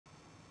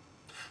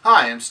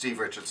Hi, I'm Steve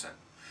Richardson.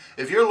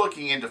 If you're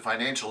looking into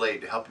financial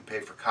aid to help you pay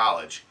for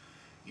college,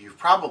 you've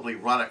probably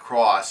run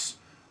across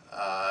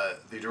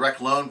the direct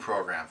loan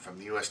program from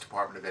the U.S.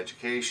 Department of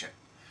Education.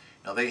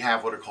 Now they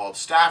have what are called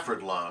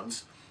Stafford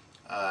loans,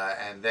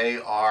 and they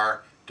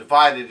are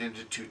divided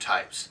into two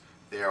types.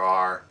 There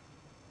are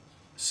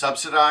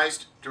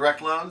subsidized direct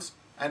loans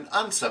and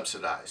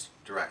unsubsidized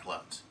direct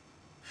loans.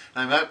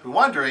 Now you might be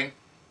wondering,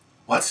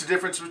 what's the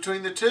difference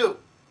between the two?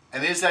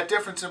 And is that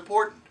difference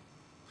important?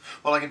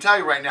 Well, I can tell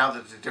you right now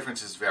that the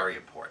difference is very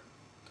important.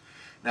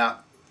 Now,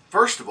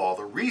 first of all,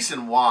 the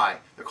reason why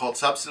they're called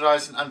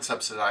subsidized and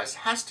unsubsidized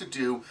has to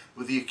do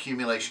with the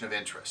accumulation of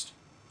interest.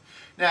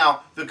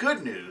 Now, the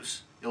good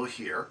news you'll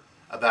hear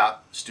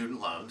about student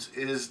loans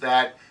is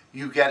that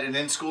you get an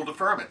in-school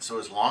deferment. So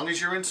as long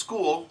as you're in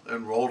school,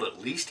 enrolled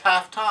at least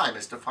half-time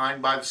as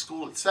defined by the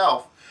school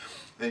itself,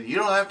 then you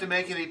don't have to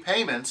make any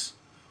payments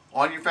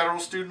on your federal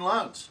student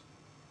loans.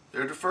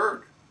 They're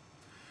deferred.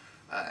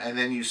 And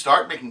then you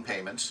start making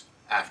payments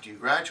after you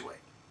graduate.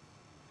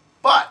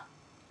 But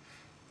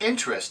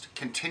interest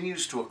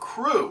continues to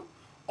accrue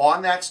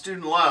on that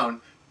student loan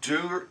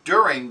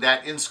during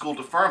that in-school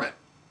deferment.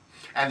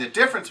 And the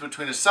difference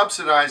between a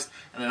subsidized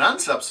and an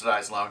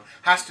unsubsidized loan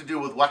has to do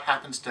with what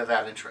happens to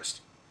that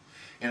interest.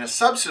 In a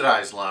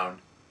subsidized loan,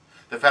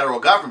 the federal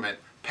government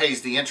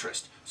pays the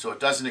interest, so it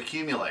doesn't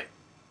accumulate.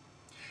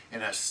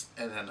 In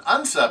an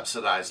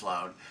unsubsidized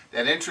loan,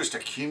 that interest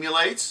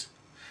accumulates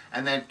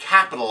and then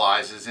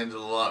capitalizes into the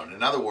loan.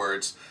 In other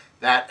words,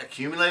 that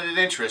accumulated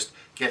interest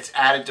gets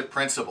added to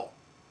principal.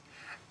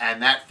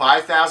 And that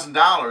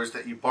 $5,000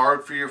 that you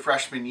borrowed for your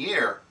freshman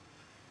year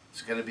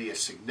is going to be a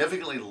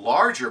significantly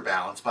larger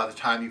balance by the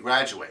time you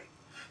graduate.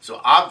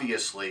 So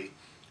obviously,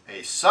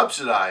 a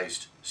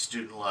subsidized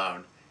student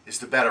loan is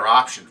the better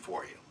option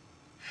for you.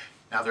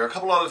 Now, there are a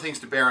couple other things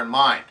to bear in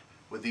mind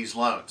with these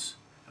loans,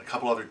 and a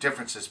couple other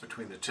differences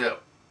between the two.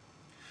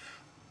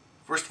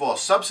 First of all, a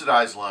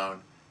subsidized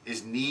loan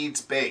is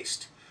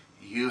needs-based.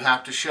 You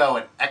have to show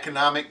an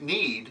economic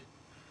need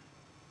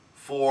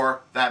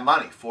for that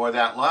money, for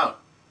that loan,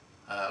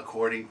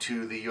 according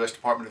to the U.S.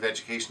 Department of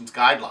Education's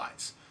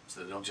guidelines,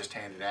 so they don't just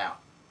hand it out.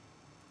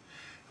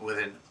 With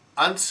an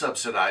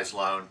unsubsidized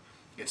loan,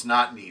 it's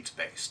not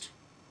needs-based.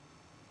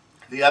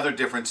 The other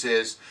difference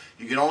is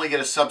you can only get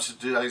a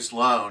subsidized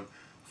loan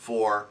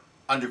for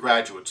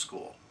undergraduate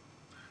school,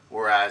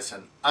 whereas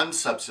an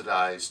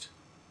unsubsidized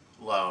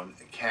loan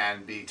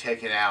can be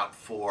taken out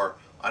for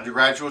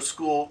undergraduate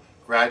school,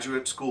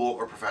 graduate school,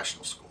 or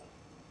professional school.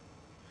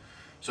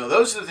 So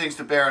those are the things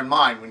to bear in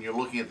mind when you're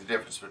looking at the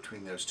difference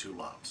between those two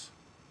loans.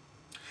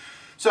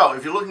 So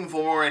if you're looking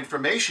for more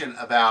information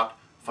about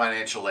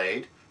financial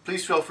aid,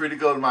 please feel free to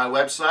go to my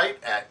website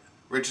at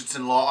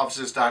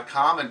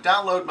richardsonlawoffices.com and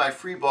download my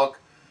free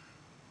book,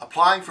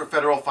 Applying for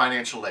Federal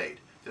Financial Aid,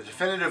 the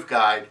definitive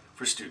guide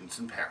for students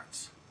and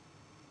parents.